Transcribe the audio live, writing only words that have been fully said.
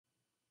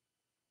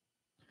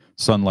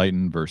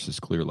Sunlighten versus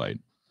Clearlight.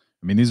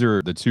 I mean, these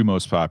are the two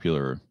most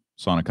popular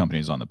sauna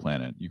companies on the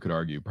planet. You could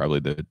argue probably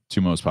the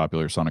two most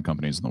popular sauna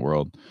companies in the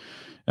world.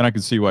 And I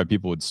can see why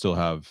people would still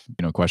have,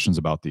 questions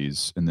about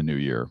these in the new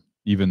year,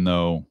 even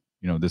though,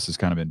 this has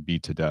kind of been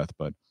beat to death.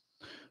 But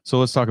so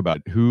let's talk about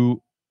it.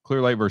 Who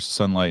Clearlight versus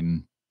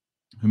Sunlighten,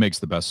 who makes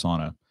the best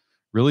sauna?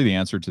 Really the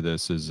answer to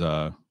this is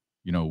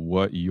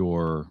what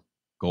your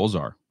goals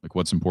are. Like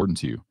what's important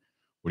to you.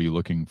 What are you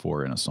looking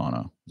for in a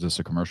sauna? Is this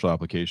a commercial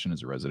application?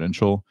 Is it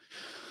residential?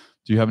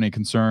 Do you have any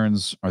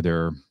concerns? Are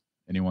there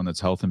anyone that's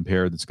health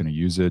impaired that's going to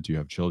use it? Do you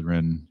have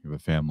children? You have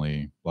a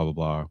family? Blah blah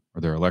blah.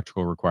 Are there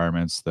electrical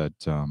requirements that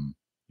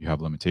you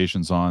have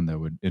limitations on that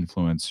would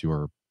influence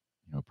your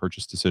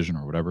purchase decision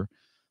or whatever?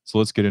 So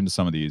let's get into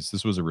some of these.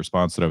 This was a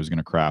response that I was going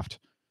to craft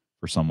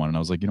for someone, and I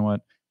was like, you know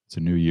what? It's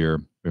a new year.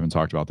 We haven't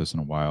talked about this in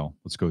a while.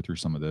 Let's go through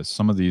some of this.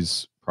 Some of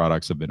these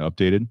products have been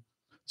updated,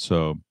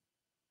 so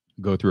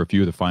go through a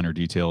few of the finer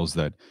details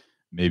that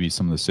maybe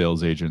some of the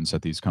sales agents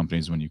at these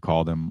companies, when you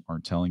call them,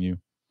 aren't telling you.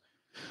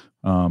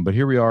 But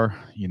here we are,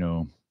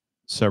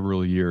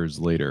 several years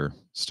later,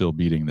 still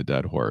beating the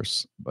dead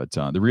horse. But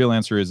the real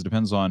answer is it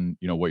depends on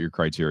what your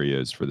criteria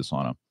is for the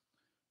sauna.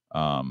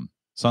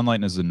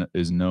 Sunlighten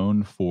is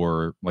known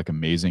for like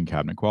amazing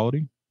cabinet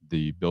quality.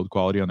 The build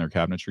quality on their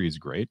cabinetry is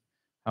great.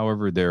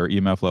 However, their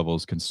EMF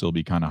levels can still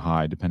be kind of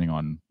high depending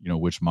on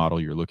which model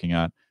you're looking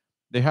at.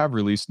 They have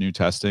released new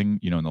testing,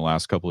 in the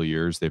last couple of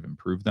years. They've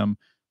improved them,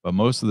 but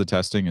most of the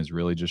testing is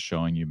really just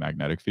showing you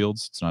magnetic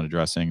fields. It's not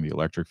addressing the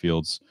electric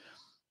fields.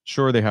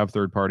 Sure, they have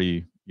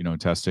third-party,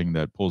 testing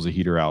that pulls a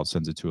heater out,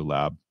 sends it to a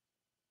lab,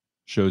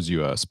 shows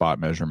you a spot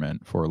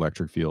measurement for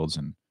electric fields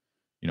and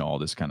all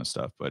this kind of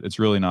stuff. But it's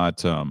really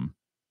not.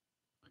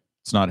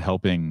 It's not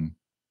helping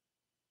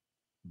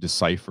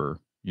decipher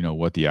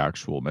what the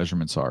actual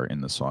measurements are in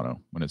the sauna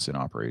when it's in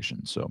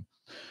operation. So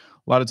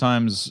a lot of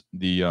times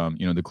the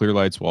the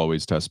Clearlights will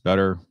always test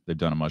better. They've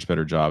done a much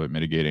better job at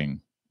mitigating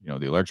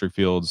the electric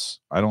fields.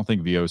 I don't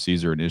think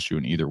VOCs are an issue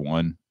in either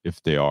one.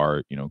 If they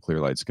are,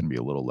 Clearlight's going to be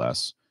a little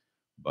less.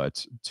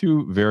 But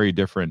two very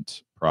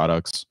different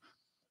products.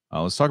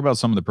 Let's talk about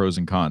some of the pros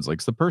and cons.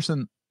 Like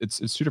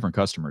it's two different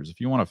customers.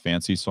 If you want a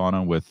fancy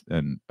sauna with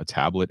a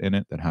tablet in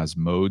it that has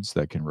modes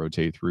that can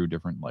rotate through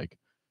different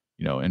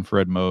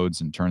infrared modes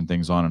and turn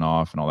things on and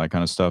off and all that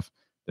kind of stuff,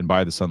 then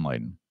buy the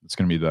Sunlighten. It's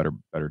going to be the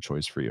better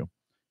choice for you.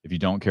 If you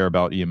don't care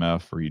about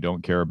EMF or you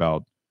don't care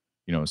about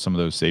some of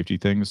those safety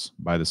things,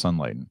 buy the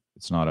Sunlighten.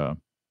 It's not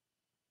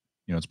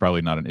it's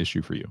probably not an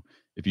issue for you.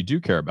 If you do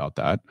care about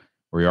that,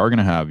 or you are going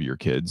to have your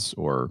kids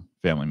or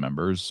family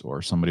members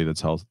or somebody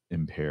that's health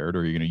impaired,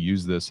 or you're going to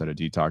use this at a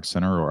detox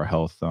center or a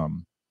health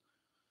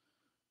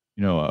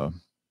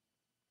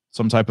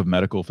some type of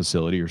medical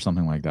facility or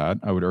something like that,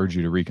 I would urge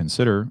you to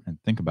reconsider and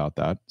think about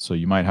that. So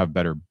you might have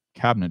better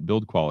cabinet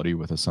build quality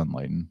with a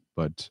Sunlighten,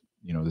 but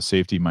the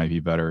safety might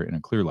be better in a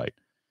Clearlight.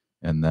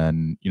 And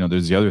then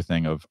there's the other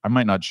thing of I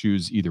might not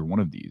choose either one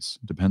of these.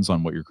 Depends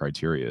on what your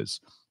criteria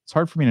is. It's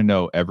hard for me to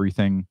know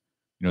everything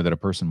that a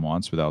person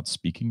wants without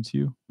speaking to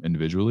you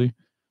individually.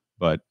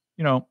 But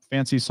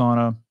fancy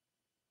sauna,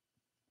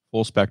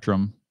 full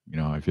spectrum.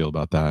 How I feel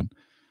about that.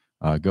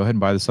 Go ahead and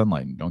buy the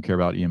Sunlighten. Don't care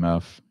about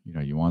EMF.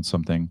 You want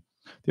something.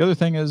 The other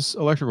thing is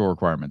electrical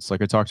requirements.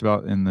 Like I talked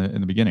about in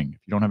the beginning,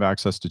 if you don't have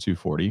access to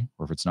 240,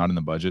 or if it's not in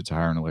the budget to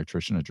hire an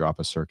electrician to drop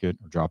a circuit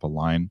or drop a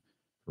line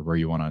for where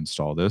you want to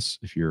install this,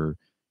 if you're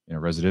in a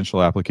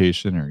residential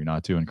application or you're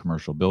not doing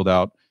commercial build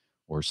out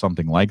or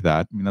something like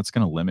that, I mean, that's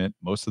going to limit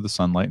most of the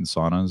Sunlighten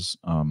saunas.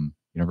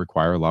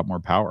 Require a lot more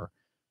power.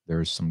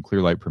 There's some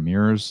Clearlight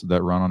Premiers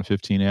that run on a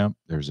 15 amp.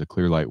 There's a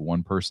Clearlight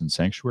one-person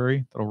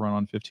Sanctuary that'll run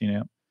on 15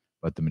 amp.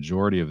 But the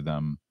majority of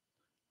them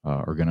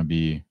are going to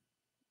be,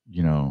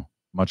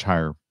 much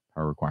higher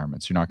power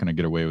requirements. You're not going to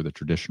get away with a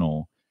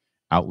traditional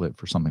outlet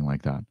for something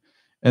like that.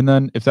 And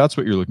then if that's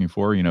what you're looking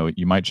for,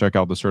 you might check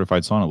out the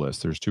certified sauna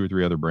list. There's 2 or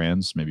 3 other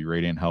brands, maybe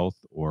Radiant Health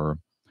or,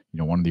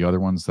 one of the other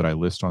ones that I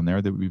list on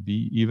there that would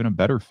be even a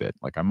better fit.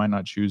 Like I might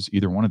not choose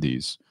either one of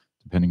these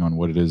depending on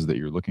what it is that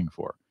you're looking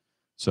for.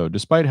 So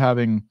despite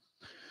having,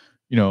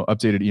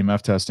 updated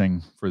EMF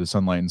testing for the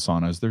Sunlighten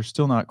saunas, they're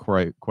still not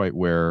quite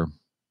where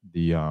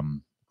the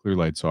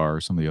Clearlights are,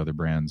 some of the other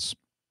brands,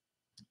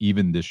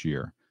 even this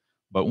year.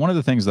 But one of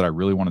the things that I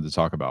really wanted to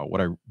talk about,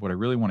 what I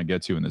really want to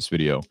get to in this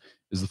video,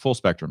 is the full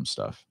spectrum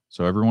stuff.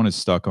 So everyone is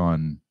stuck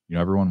on,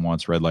 everyone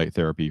wants red light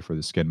therapy for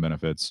the skin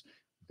benefits.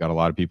 We've got a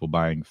lot of people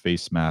buying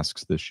face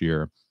masks this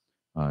year,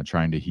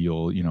 trying to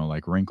heal,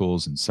 like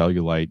wrinkles and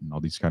cellulite and all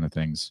these kind of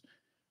things.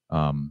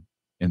 And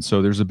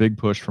so there's a big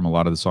push from a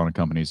lot of the sauna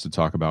companies to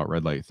talk about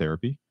red light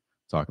therapy,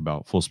 talk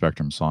about full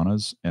spectrum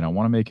saunas. And I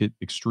want to make it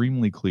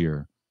extremely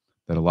clear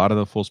that a lot of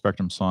the full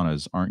spectrum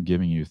saunas aren't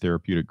giving you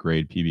therapeutic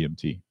grade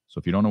PBMT. So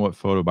if you don't know what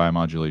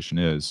photobiomodulation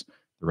is,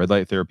 the red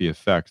light therapy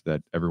effect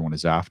that everyone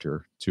is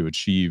after to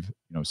achieve,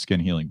 skin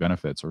healing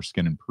benefits or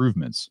skin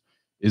improvements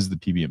is the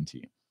PBMT.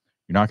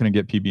 You're not going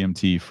to get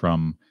PBMT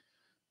from,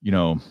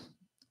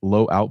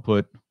 low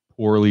output,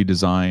 poorly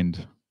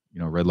designed,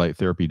 red light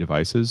therapy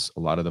devices. A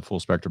lot of the full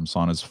spectrum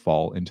saunas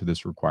fall into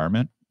this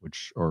requirement.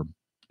 which or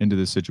into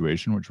this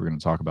situation, which we're going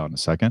to talk about in a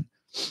second.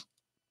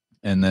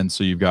 And then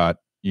so you've got,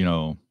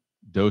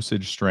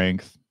 dosage,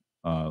 strength,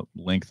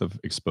 length of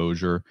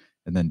exposure,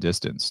 and then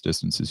distance.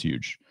 Distance is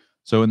huge.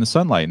 So in the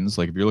Sunlightens,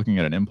 like if you're looking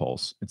at an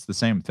impulse, it's the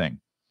same thing.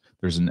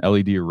 There's an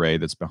LED array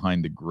that's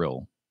behind the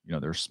grill.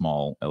 They're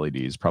small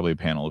LEDs, probably a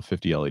panel of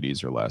 50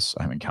 LEDs or less.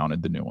 I haven't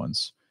counted the new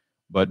ones.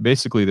 But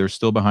basically, they're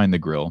still behind the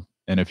grill.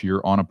 And if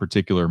you're on a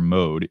particular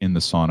mode in the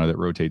sauna that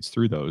rotates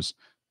through those,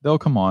 they'll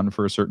come on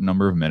for a certain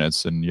number of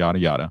minutes and yada,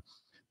 yada.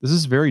 This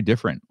is very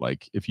different.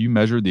 Like if you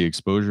measure the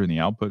exposure and the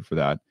output for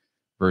that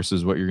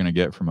versus what you're going to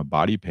get from a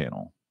body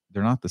panel,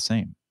 they're not the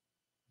same.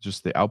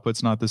 Just the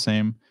output's not the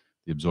same.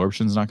 The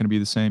absorption's not going to be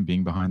the same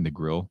being behind the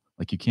grill.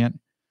 Like you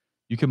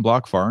can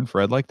block far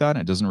infrared like that.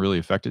 And it doesn't really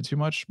affect it too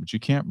much, but you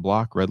can't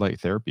block red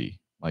light therapy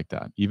like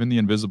that. Even the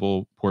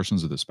invisible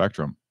portions of the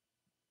spectrum,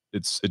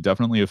 it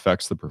definitely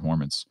affects the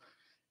performance.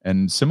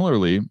 And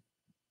similarly,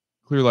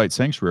 Clearlight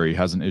Sanctuary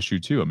has an issue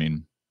too. I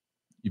mean,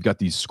 you've got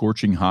these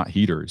scorching hot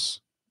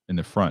heaters in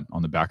the front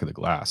on the back of the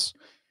glass.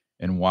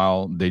 And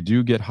while they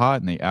do get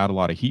hot and they add a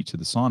lot of heat to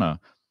the sauna,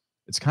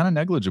 it's kind of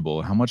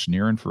negligible how much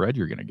near infrared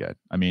you're going to get.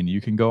 I mean,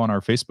 you can go on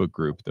our Facebook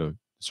group, the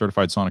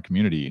Certified Sauna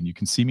Community, and you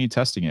can see me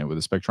testing it with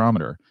a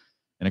spectrometer.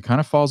 And it kind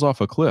of falls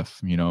off a cliff,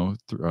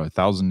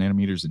 1,000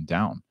 nanometers and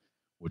down,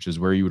 which is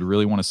where you would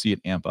really want to see it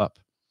amp up.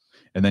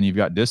 And then you've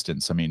got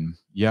distance. I mean,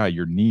 yeah,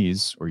 your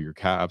knees or your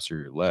calves or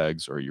your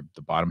legs or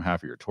the bottom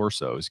half of your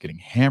torso is getting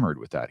hammered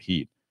with that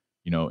heat,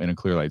 in a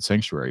Clearlight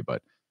Sanctuary.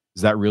 But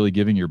is that really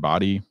giving your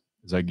body,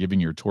 is that giving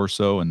your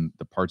torso and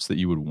the parts that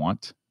you would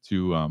want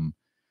to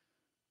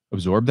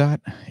absorb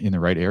that in the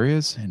right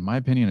areas? In my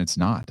opinion, it's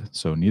not.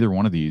 So neither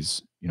one of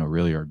these,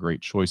 really are a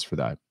great choice for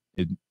that.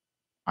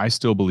 I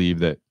still believe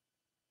that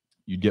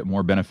you'd get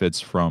more benefits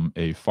from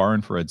a far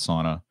infrared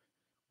sauna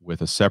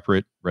with a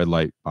separate red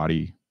light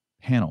body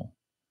panel,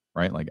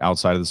 right? Like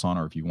outside of the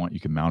sauna, or if you want, you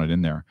can mount it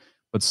in there.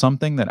 But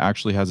something that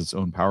actually has its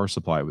own power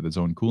supply with its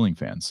own cooling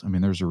fans. I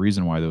mean, there's a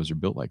reason why those are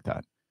built like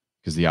that,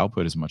 because the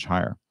output is much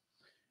higher.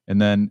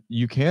 And then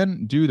you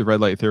can do the red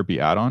light therapy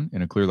add-on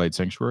in a Clearlight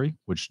Sanctuary,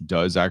 which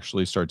does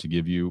actually start to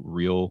give you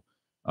real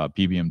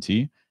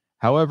PBMT.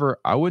 However,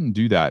 I wouldn't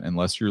do that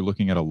unless you're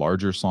looking at a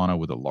larger sauna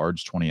with a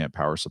large 20 amp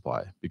power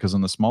supply, because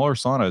on the smaller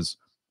saunas,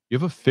 you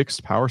have a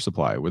fixed power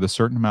supply with a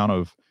certain amount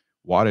of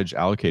wattage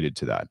allocated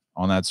to that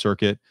on that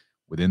circuit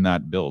within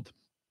that build.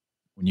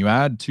 When you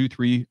add 2,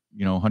 3,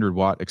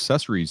 100-watt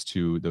accessories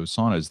to those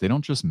saunas, they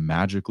don't just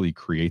magically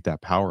create that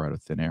power out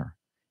of thin air.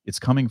 It's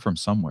coming from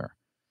somewhere.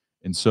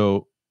 And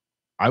so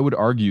I would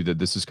argue that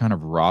this is kind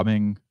of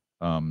robbing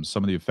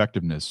some of the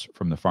effectiveness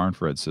from the far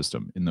infrared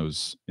system in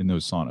those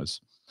saunas.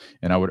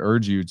 And I would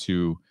urge you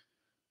to,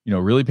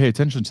 really pay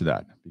attention to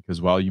that,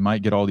 because while you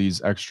might get all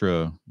these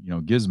extra,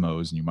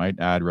 gizmos and you might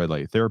add red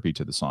light therapy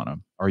to the sauna,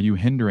 are you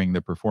hindering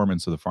the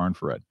performance of the far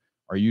infrared?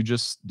 Did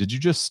you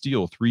just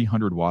steal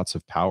 300 watts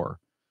of power,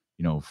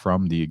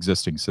 from the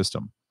existing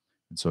system?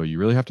 And so you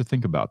really have to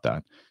think about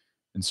that.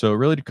 And so it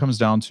really comes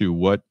down to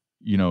what,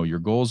 your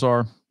goals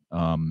are.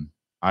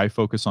 I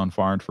focus on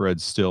far infrared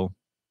still.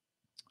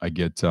 I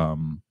get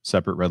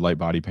separate red light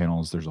body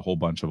panels. There's a whole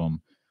bunch of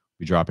them.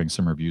 Be dropping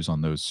some reviews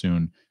on those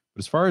soon. But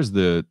as far as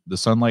the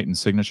Sunlighten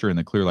Signature and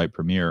the Clearlight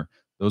Premier,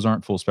 those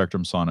aren't full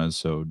spectrum saunas,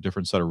 so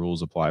different set of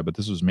rules apply. But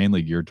this was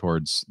mainly geared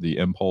towards the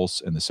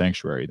Impulse and the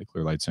Sanctuary, the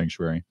Clearlight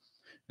Sanctuary.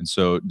 And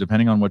so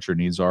depending on what your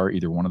needs are,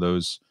 either one of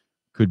those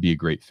could be a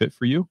great fit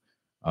for you.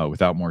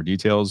 Without more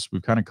details,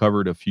 we've kind of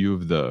covered a few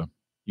of the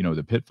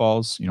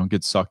pitfalls. You don't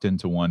get sucked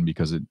into one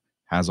because it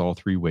has all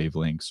 3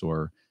 wavelengths,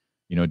 or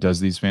it does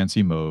these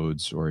fancy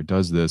modes, or it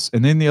does this.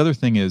 And then the other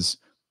thing is,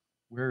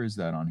 where is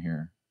that on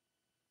here?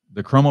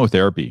 The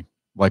chromotherapy.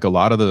 Like a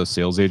lot of the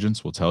sales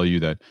agents will tell you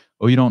that,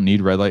 oh, you don't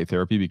need red light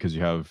therapy because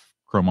you have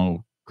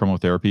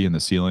chromotherapy in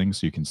the ceiling,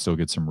 so you can still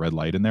get some red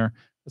light in there.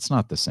 That's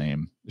not the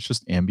same. It's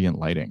just ambient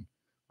lighting.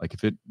 Like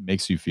if it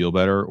makes you feel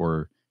better,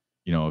 or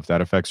if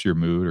that affects your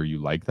mood or you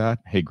like that,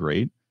 hey,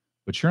 great.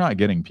 But you're not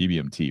getting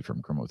PBMT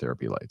from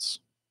chromotherapy lights.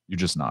 You're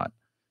just not.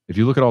 If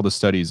you look at all the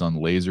studies on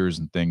lasers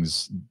and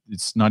things,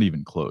 it's not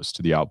even close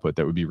to the output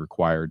that would be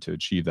required to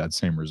achieve that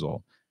same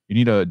result. You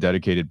need a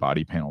dedicated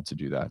body panel to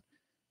do that.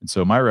 And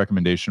so my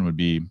recommendation would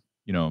be,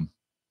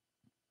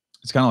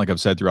 it's kind of like I've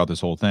said throughout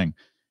this whole thing.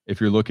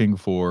 If you're looking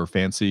for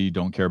fancy,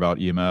 don't care about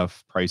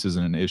EMF, price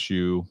isn't an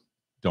issue,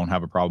 don't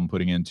have a problem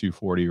putting in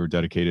 240 or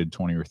dedicated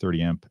 20 or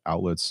 30 amp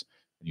outlets,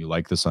 and you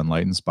like the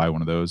Sunlightens, buy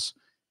one of those.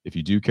 If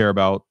you do care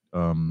about,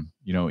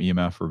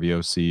 EMF or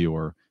VOC,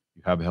 or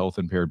you have health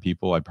impaired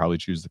people, I'd probably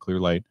choose the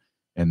Clearlight.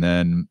 And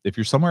then if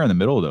you're somewhere in the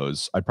middle of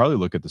those, I'd probably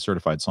look at the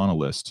certified sauna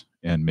list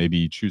and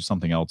maybe choose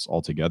something else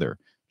altogether.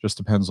 Just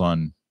depends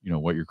on,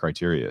 what your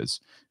criteria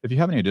is. If you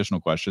have any additional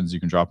questions,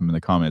 you can drop them in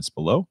the comments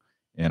below,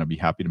 and I'll be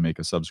happy to make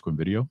a subsequent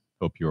video.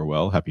 Hope you are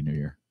well. Happy New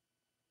Year.